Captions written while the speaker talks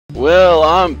Well,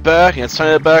 I'm back, and it's time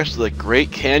to head back to the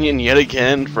Great Canyon yet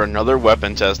again for another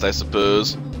weapon test, I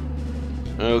suppose.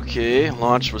 Okay,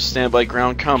 launch with standby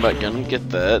ground combat gun, get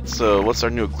that. So, what's our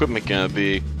new equipment gonna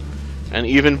be? An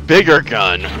even bigger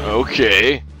gun,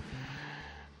 okay.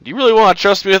 Do you really want to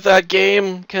trust me with that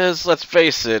game? Because, let's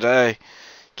face it, I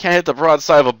can't hit the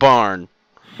broadside of a barn.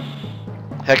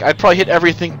 Heck, I'd probably hit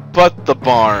everything but the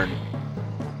barn.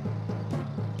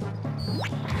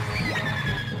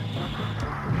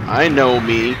 I know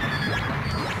me.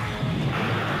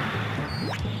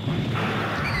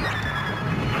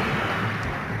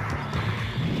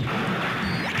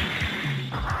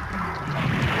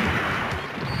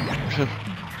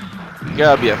 You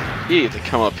gotta be a idiot to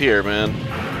come up here, man.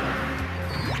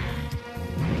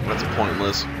 That's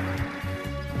pointless.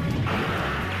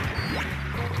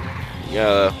 You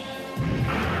gotta...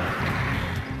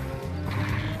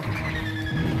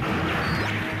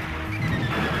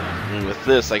 And with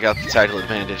this, I got the tactical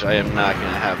advantage. I am not gonna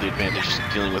have the advantage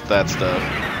dealing with that stuff.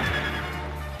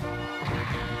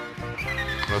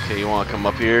 Okay, you wanna come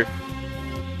up here?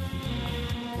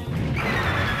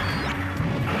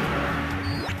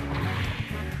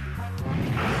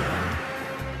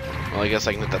 Well, I guess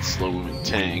I can hit that slow-moving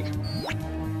tank.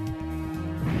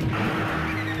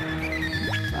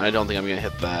 I don't think I'm gonna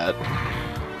hit that.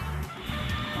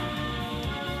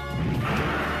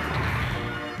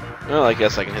 Well, I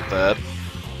guess I can hit that.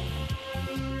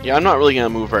 Yeah, I'm not really gonna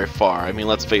move very far. I mean,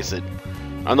 let's face it.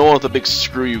 I'm the one with the big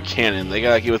screw-you cannon. They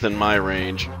gotta get within my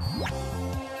range.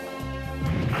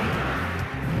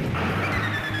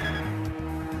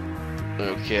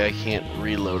 Okay, I can't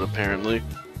reload apparently.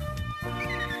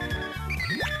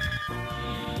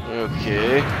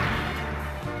 Okay.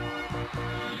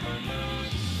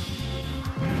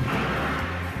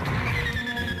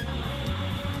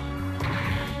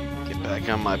 Get back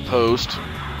on my post.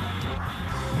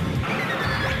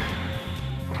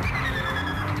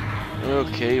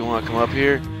 Okay, you wanna come up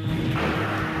here?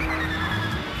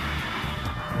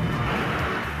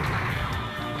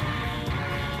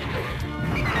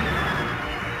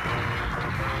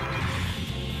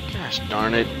 Gosh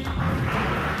darn it.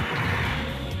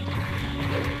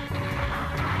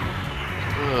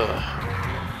 Ugh.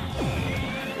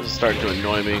 This is starting to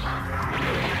annoy me.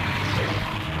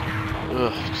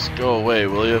 Ugh, just go away,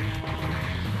 will you?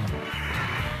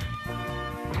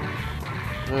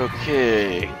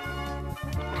 Okay.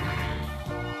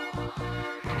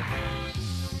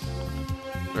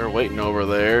 They're waiting over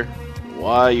there.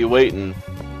 Why are you waiting?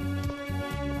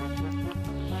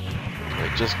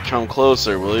 Like, just come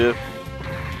closer, will you?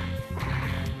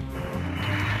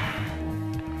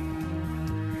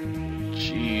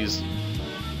 Jeez.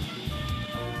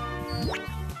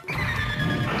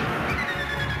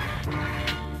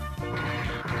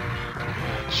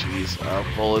 Jeez,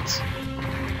 bullets.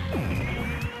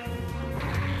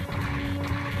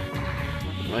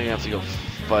 I might have to go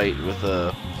fight with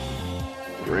a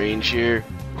range here.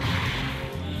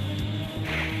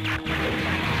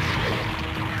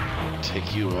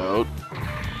 Take you out.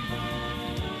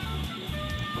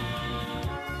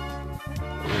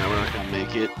 Yeah, we're not gonna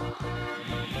make it.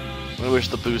 I wish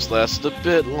the boost lasted a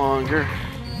bit longer.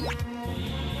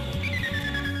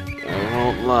 I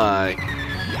won't lie.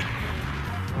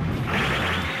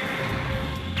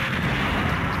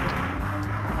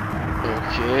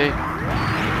 Okay.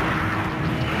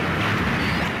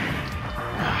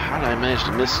 How did I manage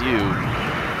to miss you?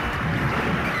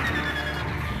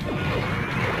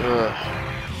 Ugh.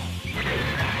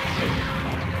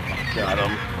 Got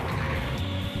him.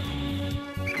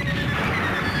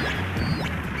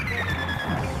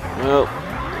 Well,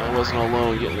 I wasn't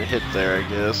alone getting a hit there, I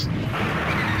guess.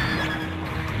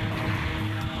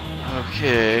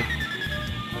 Okay.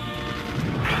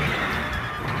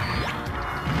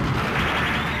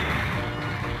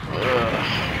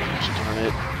 Gosh darn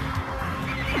it.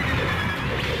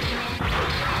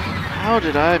 How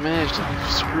did I manage to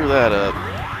screw that up?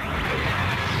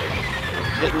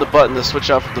 Hitting the button to switch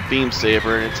out from the beam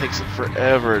saber, and it takes it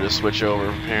forever to switch over,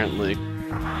 apparently.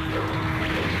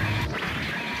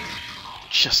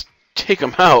 Just take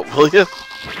them out, will you?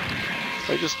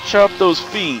 I just chop those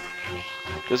feet.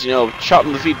 Because, you know,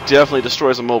 chopping the feet definitely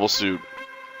destroys a mobile suit.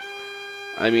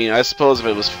 I mean, I suppose if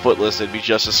it was footless, it'd be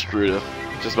just as screwed up.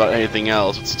 Just about anything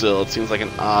else, but still, it seems like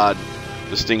an odd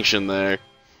distinction there.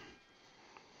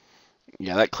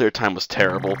 Yeah, that clear time was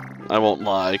terrible. I won't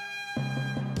lie.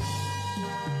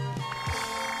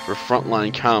 For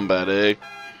frontline combat, eh?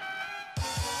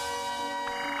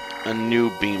 A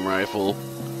new beam rifle.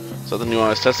 Is that the new one I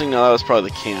was testing? No, that was probably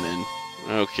the cannon.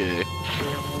 Okay.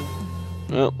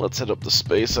 Well, let's head up to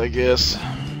space, I guess.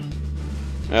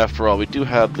 After all, we do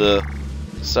have the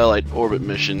satellite orbit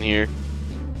mission here.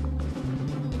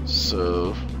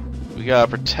 So, we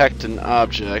gotta protect an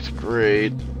object.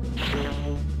 Great.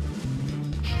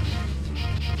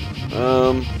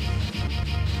 And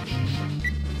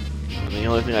the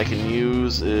only thing I can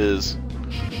use is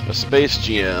a space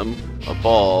GM, a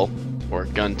ball, or a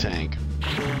gun tank.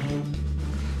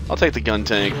 I'll take the gun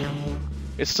tank.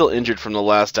 It's still injured from the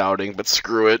last outing, but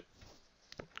screw it.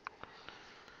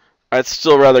 I'd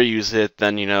still rather use it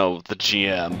than, you know, the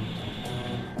GM.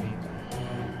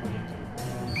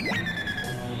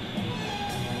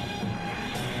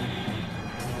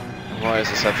 Why does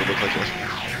this have to look like a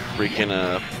freaking,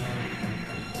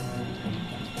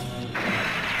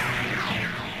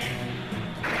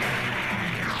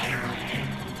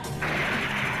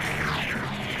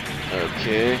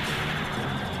 Okay.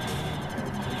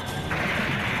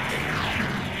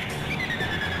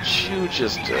 You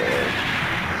just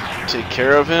take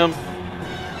care of him.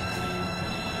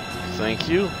 Thank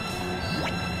you.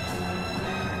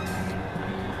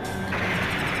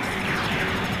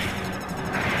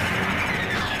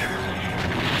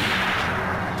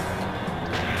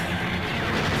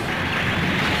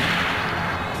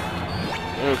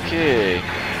 Okay.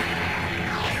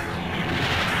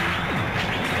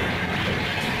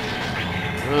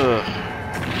 Ugh.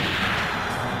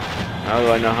 How do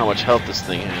I know how much health this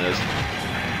thing has?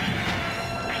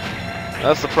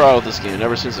 That's the problem with this game. It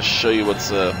never seems to show you what's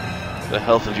the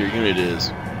health of your unit is.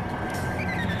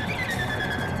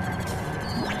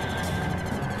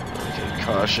 Okay,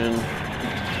 caution.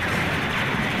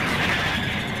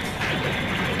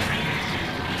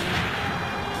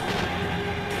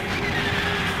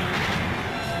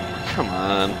 Come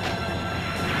on.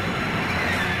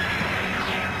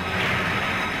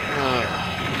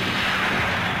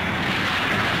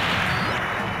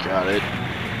 Got it.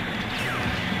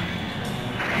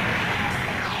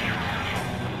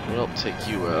 Well, take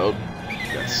you out.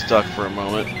 Got stuck for a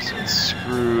moment, so it's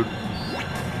screwed.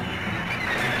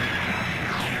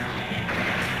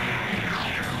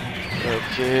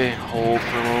 Okay, hold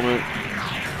for a moment.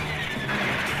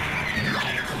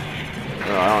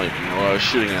 Oh, I don't even know what I was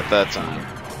shooting at that time.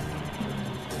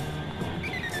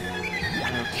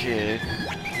 Okay.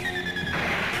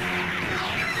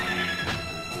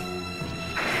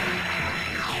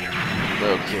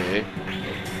 Okay.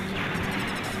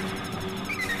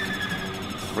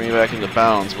 Bring it back into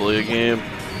balance, will you, game?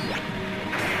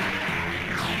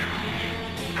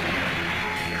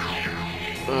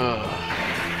 Ugh.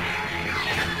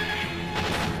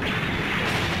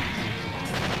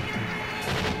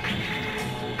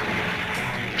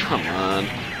 Come on.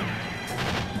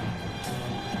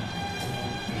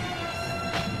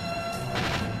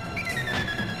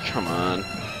 Come on.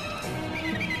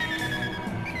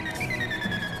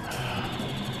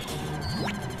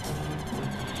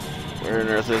 Where on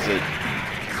earth is it?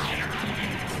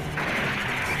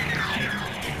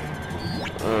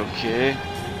 Okay.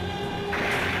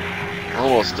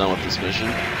 Almost done with this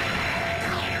mission.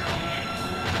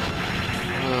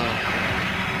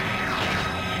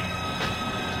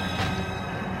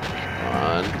 Come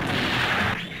on.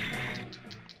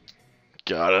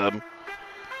 Got him.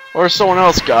 Or someone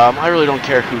else got him. I really don't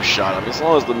care who shot him, as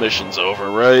long as the mission's over,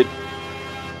 right?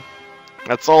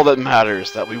 That's all that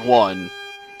matters, that we won.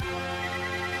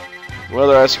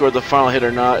 Whether I scored the final hit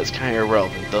or not is kind of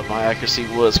irrelevant, though my accuracy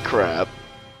was crap.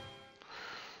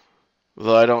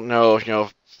 Though I don't know, you know,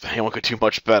 if anyone could do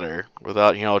much better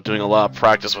without, you know, doing a lot of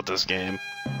practice with this game.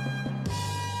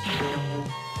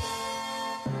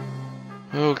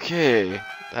 Okay,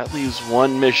 that leaves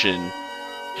one mission.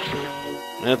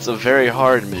 And it's a very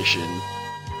hard mission.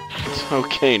 It's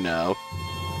okay now.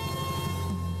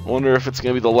 Wonder if it's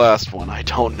gonna be the last one. I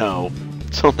don't know.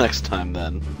 Till next time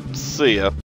then. See ya.